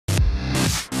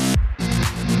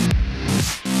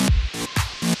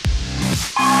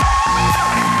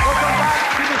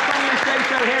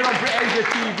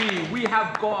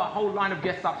have got a whole line of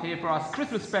guests up here for our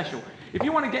Christmas special. If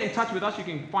you want to get in touch with us, you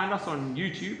can find us on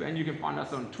YouTube and you can find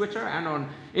us on Twitter and on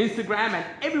Instagram and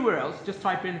everywhere else. Just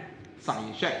type in Sunny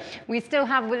and Shay. We still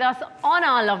have with us on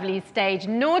our lovely stage,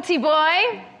 Naughty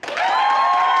Boy.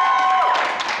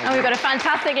 And we've got a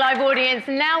fantastic live audience.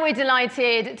 Now we're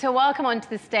delighted to welcome onto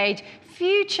the stage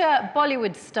future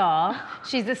Bollywood star.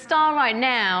 She's the star right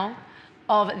now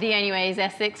of The Only Way Is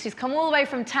Essex. She's come all the way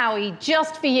from Towie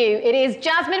just for you. It is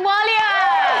Jasmin, Walia.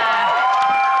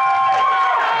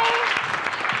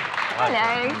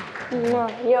 Hello.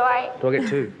 You alright? Do I get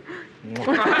two?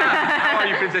 How are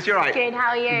you, princess? You're right. Good, how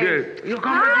are you? Good. Your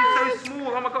camera is so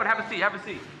small. Oh my God, have a seat, have a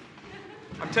seat.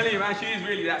 I'm telling you, man, she is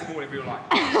really that small in real life.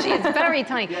 She is very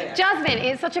tiny. Yeah. Jasmin,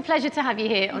 it's such a pleasure to have you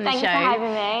here on the show.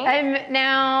 Thanks for having me.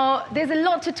 Now, there's a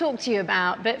lot to talk to you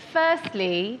about, but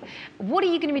firstly, what are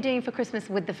you going to be doing for Christmas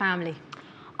with the family?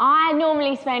 I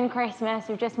normally spend Christmas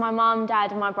with just my mum,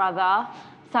 dad and my brother.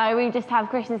 So we just have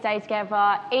Christmas Day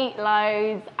together, eat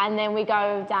loads, and then we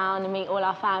go down and meet all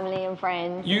our family and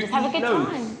friends. You just have a good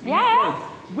time. Yeah.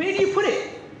 Where do you put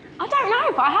it? I don't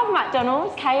know, but I have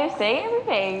McDonald's, KFC,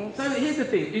 everything. So here's the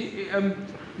thing.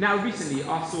 Now, recently,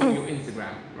 I saw your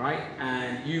Instagram, right?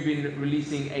 And you've been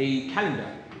releasing a calendar.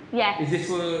 Yeah. Is this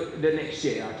for the next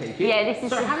year, I take it? Yeah, this is...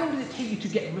 So how long does it take you to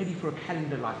get ready for a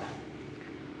calendar like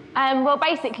that? Well,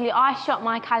 basically, I shot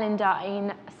my calendar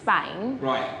in Spain.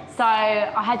 Right. So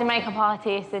I had a makeup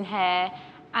artist and hair,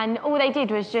 and all they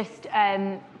did was just 2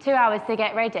 hours to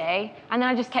get ready, and then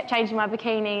I just kept changing my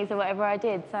bikinis or whatever I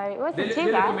did, so it wasn't too bad.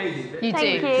 They look amazing. You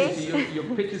Thank do. you. Your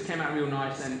pictures came out real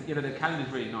nice, and you know the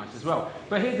calendar's really nice as well.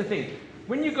 But here's the thing: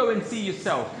 when you go and see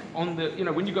yourself on the,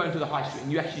 when you go into the high street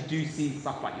and you actually do see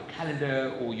stuff like your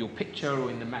calendar or your picture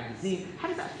or in the magazine, how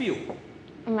does that feel?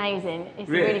 Amazing. It's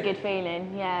Really? a really good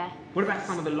feeling, yeah. What about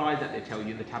some of the lies that they tell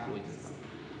you in the tabloids and stuff?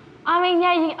 I mean,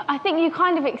 yeah, I think you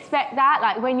kind of expect that.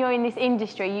 Like, when you're in this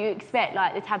industry, you expect,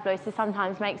 like, the tabloids to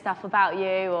sometimes make stuff about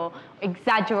you or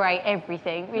exaggerate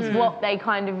everything, is what they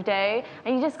kind of do.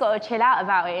 And you just got to chill out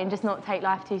about it and just not take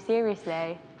life too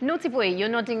seriously. Naughty Boy, you're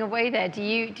nodding away there. Do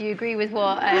you agree with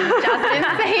what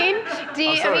Jasmin's saying?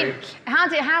 I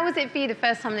mean, how was it for you the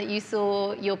first time that you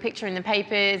saw your picture in the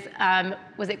papers?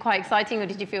 Was it quite exciting, or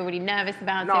did you feel really nervous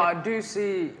about it? No, I do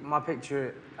see my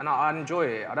picture and I enjoy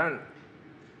it.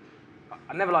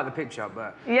 I never like the picture,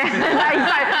 but... Yeah,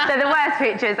 they're the worst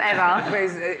pictures ever. But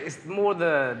it's more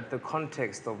the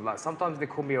context of, like, sometimes they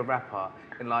call me a rapper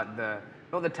in, like,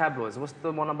 not the tabloids. What's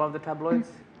the one above the tabloids?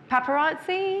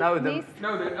 Paparazzi? No,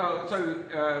 What's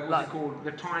it called?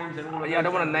 The Times and all of yeah, I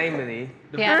don't want to name any.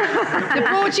 Yeah, the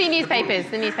broadsheet newspapers,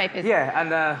 the newspapers. Yeah,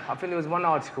 and I think there was one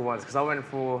article once, because I went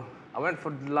for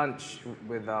lunch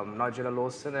with Nigella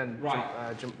Lawson and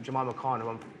Jemima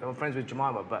Khan. I'm friends with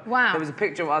Jemima, but there was a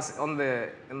picture of us in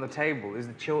the table. It was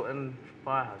the Chiltern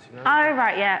Firehouse, you know? Oh,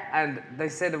 right, yeah. And they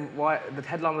said the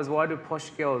headline was, "Why do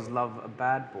posh girls love a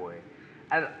bad boy?"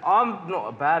 And I'm not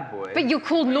a bad boy. But you're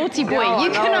called Naughty Boy. No,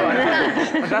 you can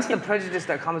understand. But that's the prejudice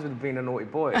that comes with being a naughty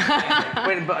boy.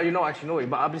 But you're not actually naughty.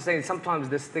 But I'm just saying, sometimes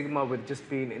the stigma with just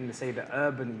being in, say, the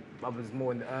urban, I was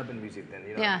more in the urban music then,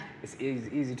 you know? Yeah. It's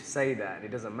easy to say that, and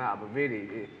it doesn't matter, but really,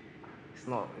 it's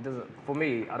not, it doesn't, for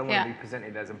me, I don't want to be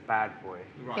presented as a bad boy.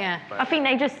 Right. Yeah. I think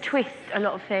they just twist a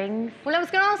lot of things. Well, I was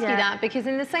going to ask you that, because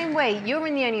in the same way, you're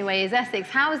in The Only Way Is Essex.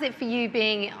 How is it for you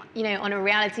being, on a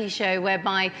reality show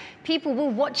whereby people will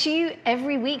watch you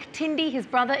every week? Tindy, his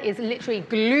brother, is literally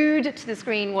glued to the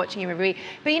screen watching you every week.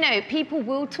 But, people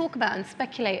will talk about and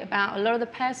speculate about a lot of the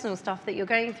personal stuff that you're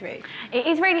going through. It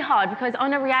is really hard, because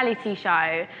on a reality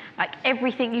show, like,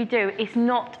 everything you do is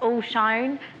not all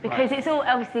shown, because it's all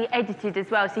obviously edited as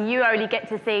well. So you only get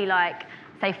to see, like,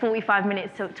 say 45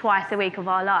 minutes twice a week of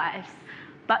our lives.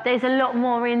 But there's a lot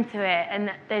more into it,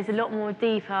 and there's a lot more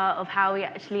deeper of how we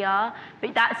actually are.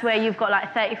 But that's where you've got,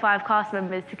 like, 35 cast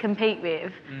members to compete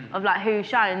with, of, like, who's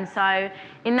shown. So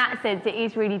in that sense, it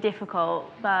is really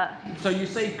difficult, but... So you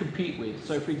say compete with.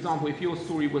 So, for example, if your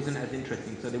story wasn't as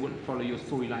interesting, so they wouldn't follow your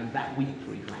storyline that week,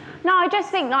 for example? No, I just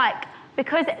think, like,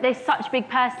 because there's such big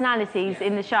personalities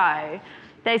in the show,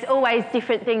 there's always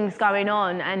different things going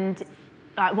on, and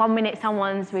like 1 minute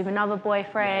someone's with another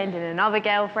boyfriend and another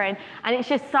girlfriend, and it's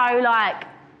just so, like,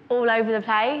 all over the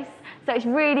place. So it's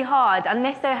really hard,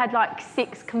 unless they had, like,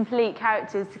 6 complete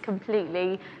characters to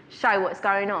completely show what's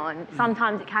going on.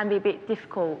 Sometimes it can be a bit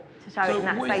difficult to show it in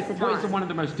that space of time. What is one of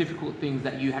the most difficult things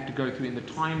that you had to go through in the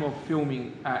time of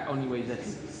filming Only Way Is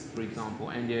Essex, for example,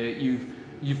 and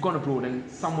you've gone abroad and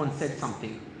someone said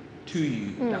something to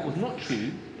you that was not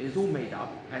true, it was all made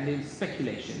up, and there's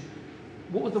speculation.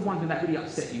 What was the one thing that really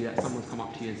upset you that someone's come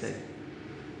up to you and said?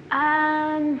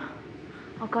 I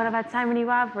Oh God, I've had so many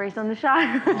rivalries on the show.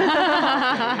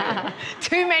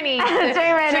 Too many. Too many. It's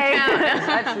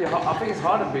actually, I think it's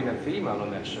harder being a female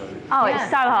on that show. Oh, it's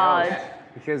so hard.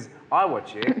 Because I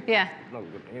watch it. Yeah. Not,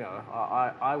 you know,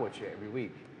 I watch it every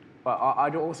week. But I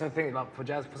do also think, like, for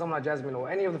someone like Jasmin or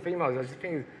any of the females, I just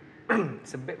think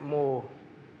it's a bit more,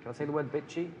 can I say the word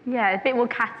bitchy? Yeah, a bit more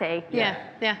catty. Yeah.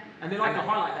 And they like to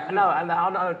highlight that.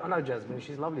 I know Jasmin,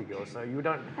 she's a lovely girl, so you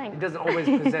don't, Thanks. it doesn't always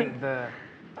present the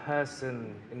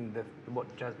person in what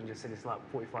Jasmin just said, it's like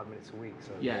 45 minutes a week,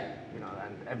 so, you know,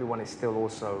 and everyone is still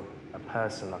also a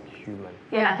person, like a human.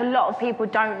 Yeah, like a lot of people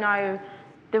don't know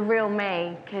the real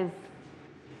me, because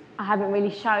I haven't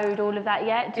really showed all of that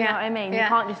yet, do you know what I mean? You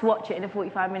can't just watch it in a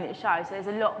 45-minute show, so there's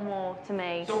a lot more to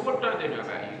me. So what don't they know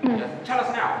about you? Tell us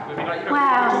now. I mean, like, you know,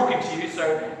 we're talking to you,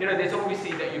 so, you know, there's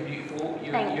obviously that you're beautiful,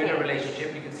 you're in a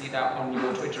relationship, you can see that on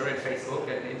your Twitter and Facebook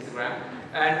and Instagram,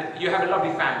 and you have a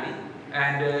lovely family,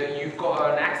 and you've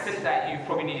got an accent that you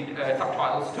probably need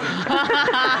subtitles to.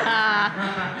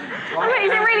 I mean,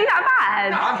 is it really that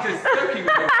bad? No, I'm just joking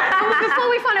with you. Well, before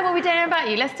we find out what we don't know about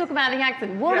you, let's talk about the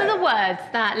accent. What are the words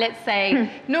that, let's say,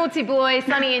 Naughty Boy,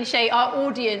 Sunny and Shay, our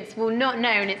audience will not know,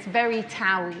 and it's very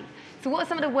Towie? So what are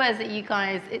some of the words that you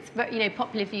guys, it's very, you know,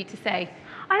 popular for you to say?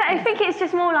 I think it's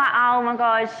just more like, oh my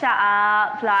God, shut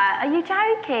up. Like, are you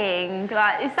joking?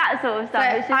 Like, it's that sort of stuff. So,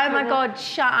 it's just oh my God,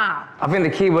 shut up. I think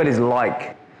the key word is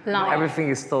like. Like. Everything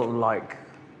is still like.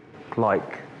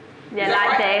 Yeah,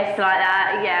 like this, like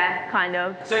that, yeah, kind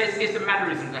of. So it's the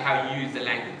mannerisms of how you use the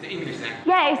language, the English language.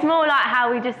 Yeah, it's more like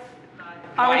how we just,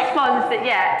 our response that,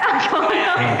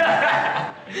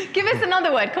 Give us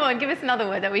another word, come on, give us another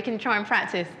word that we can try and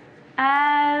practice.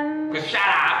 Because shut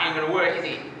up ain't gonna work, is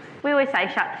it? We always say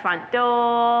shut the front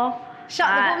door. What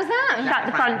was that? Shut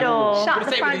the front door. Shut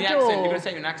the front door. You're gonna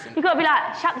say it with an accent. You've got to be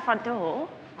like, shut the front door.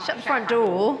 Shut the front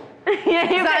door.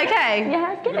 Yeah, is that okay?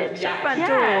 Yeah, that's good. Shut the front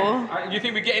door. You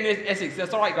think we're getting this Essex?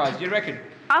 That's all right, guys. Do you reckon?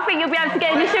 I think you'll be able to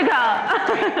get any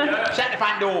sugar. Shut the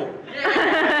front door.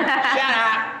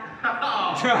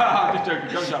 Shut up. Just joking.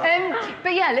 Go shut.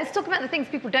 But yeah, let's talk about the things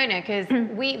people don't know, because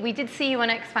we did see you on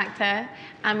X Factor,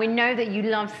 and we know that you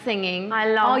love singing. I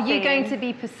love singing. Are you going to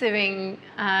be pursuing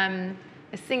a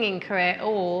singing career,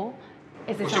 or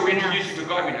is it Shall we something else? introduce you to a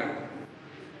guy we know?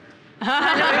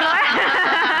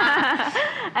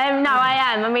 No, I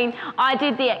am. I mean, I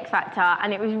did the X Factor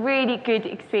and it was really good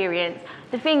experience.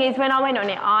 The thing is, when I went on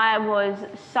it, I was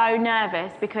so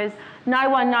nervous because no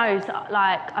one knows,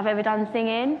 like, I've ever done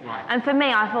singing. Right. And for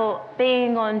me, I thought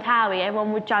being on Towie,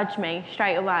 everyone would judge me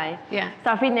straight away. Yeah.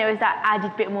 So I think there was that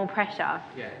added bit more pressure.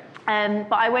 Yeah.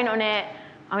 But I went on it.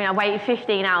 I mean, I waited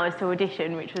 15 hours to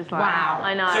audition, which was like, wow.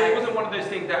 I know. So it wasn't one of those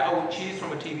things that, oh, she's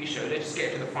from a TV show, let's just get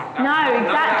her to the front. No,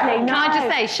 exactly. No. Can I just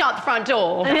say, shut the front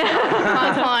door? I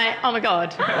was like, oh my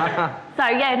God. So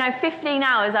yeah, no, 15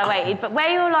 hours I waited. But where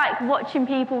you're like watching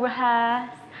people rehearse,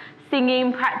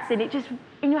 singing, practicing, it just,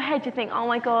 in your head you think, oh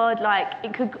my God, like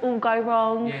it could all go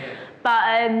wrong. Yeah.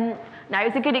 But no, it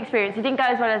was a good experience. It didn't go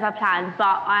as well as I planned,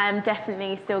 but I am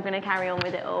definitely still going to carry on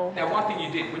with it all. Now, one thing you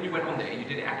did, when you went on there, you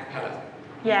did it a cappella.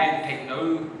 Yeah. You didn't take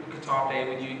no guitar player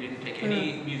with you, you didn't take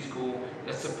any musical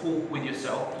support with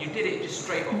yourself. You did it just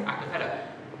straight off a cappella.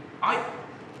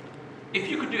 If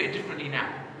you could do it differently now,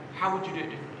 how would you do it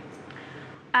differently?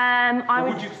 Or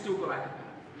would you still go a cappella?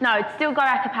 No, I'd still go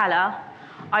a cappella.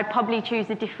 I'd probably choose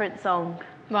a different song.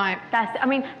 Right. I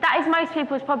mean, that is most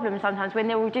people's problem sometimes when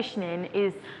they're auditioning,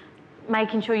 is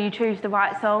making sure you choose the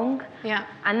right song. Yeah.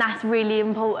 And that's really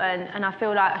important, and I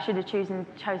feel like I should have chosen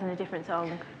a different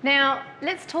song. Now,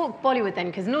 let's talk Bollywood then,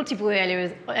 because Naughty Boy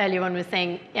earlier on was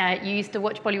saying you used to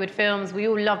watch Bollywood films. We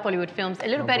all love Bollywood films. A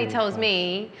little Betty tells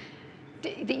me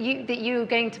that you're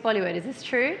going to Bollywood. Is this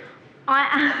true?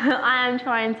 I am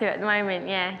trying to at the moment,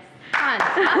 yes.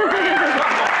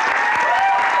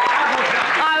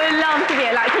 I would love to be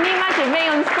it. Like, can you imagine me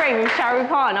on screen with Shah Rukh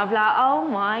Khan? I'd be like, oh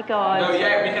my God. No,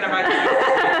 yeah, we can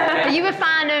imagine. Are you a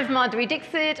fan of Madhuri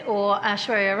Dixit or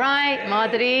Aishwarya Rai?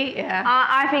 Madhuri, yeah.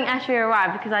 I think Aishwarya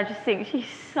Rai, because I just think she's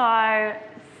so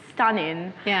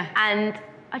stunning. Yeah. And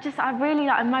I really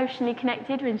like emotionally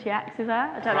connected when she acts with her.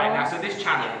 I don't know. Right now, so this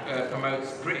channel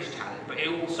promotes British talent, but it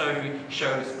also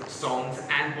shows songs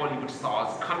and Bollywood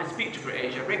stars come and speak to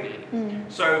BritAsia regularly.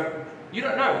 So you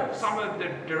don't know, some of the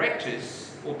directors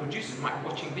or producers might be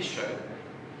watching this show.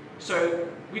 So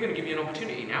we're going to give you an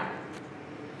opportunity now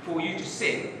for you to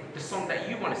sing the song that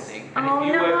you want to sing. And if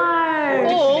you were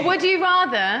or would you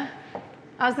rather,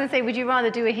 I was going to say, would you rather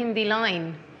do a Hindi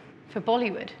line for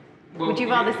Bollywood? Well, would you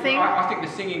rather sing? I think the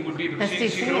singing would be because she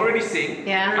can already sing.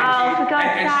 Yeah. Oh, for God's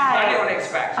sake. And she's done it on X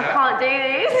Factor. I can't do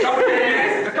this. Come on, do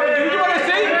you want to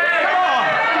sing? Come on.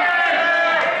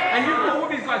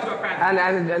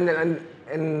 And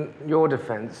in your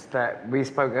defence, that we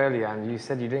spoke earlier, and you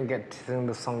said you didn't get to sing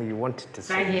the song you wanted to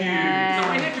sing. Thank you. So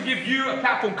we need to give you a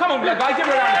platform. Come on, guys, give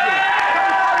her a round of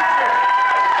applause.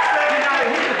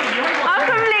 I've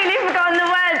completely forgotten the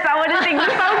words. I want to sing the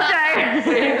song, Joe.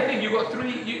 So here's the thing: you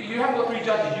haven't got 3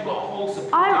 judges. You've got a whole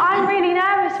support. I'm really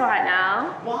nervous right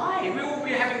now. Why? We'll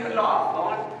be having a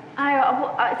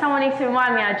laugh. Someone needs to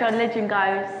remind me how John Legend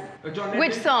goes. John Legend?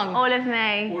 Which song? All of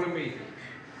me. All of me.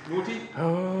 Naughty?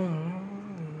 All of me.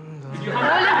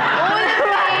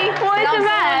 What is the Loves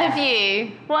verse? all of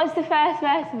you. What's the first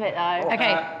verse of it though?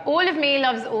 Okay. All of me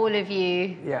loves all of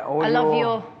you. Yeah, all I love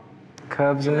your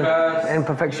curves and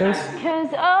imperfections.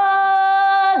 Cause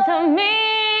all of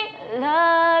me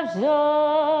loves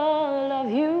all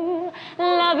of you.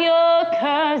 Love your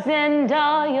curves and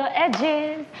all your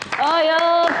edges, all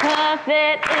your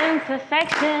perfect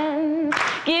imperfections.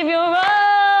 Give your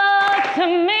all to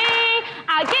me,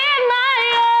 I give my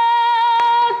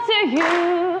all to you.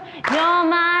 You're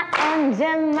my end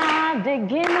and my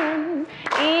beginning.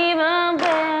 Even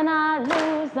when I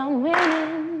lose, I'm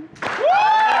winning.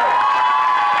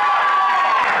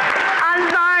 I'm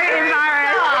sorry,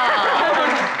 embarrassed.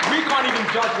 We can't even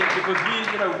judge it because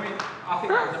I think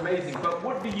that was amazing. But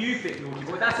what do you think, Naughty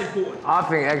Boy? That's important. I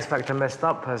think X Factor messed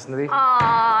up personally.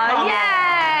 Aw,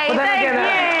 yay! But then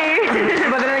Thank you.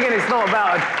 but then again, it's not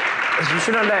about. You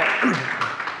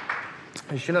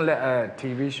shouldn't let a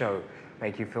TV show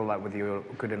make you feel like whether you're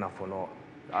good enough or not.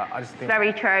 I just think.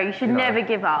 Very true. You should never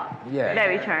give up. Yeah.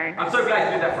 Very true. I'm so glad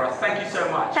you did that for us. Thank you so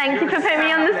much. Thank you for putting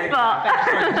me on the spot.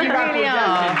 You really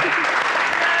are.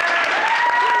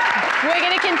 We're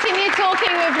going to continue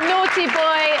talking with Naughty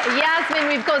Boy, Jasmin.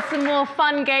 We've got some more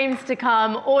fun games to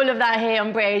come. All of that here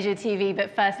on BritAsia TV.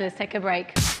 But first, let's take a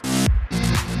break.